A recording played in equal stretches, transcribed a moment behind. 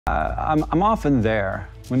I'm often there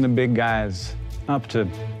when the big guy's up to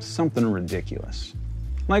something ridiculous.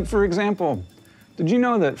 Like, for example, did you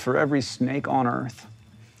know that for every snake on Earth,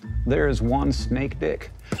 there is one snake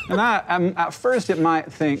dick? And at first it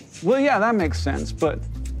might think, well, yeah, that makes sense, but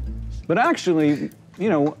actually, you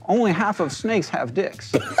know, only half of snakes have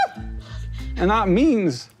dicks. And that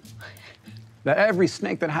means that every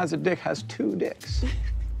snake that has a dick has two dicks.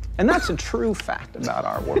 And that's a true fact about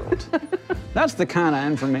our world. That's the kind of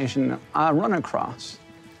information I run across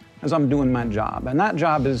as I'm doing my job. And that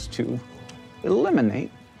job is to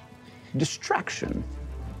eliminate distraction.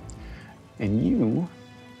 And you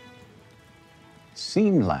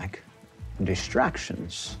seem like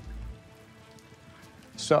distractions.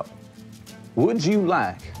 So, would you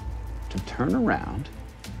like to turn around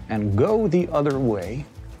and go the other way?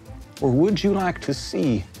 Or would you like to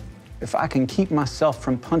see if I can keep myself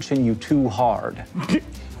from punching you too hard?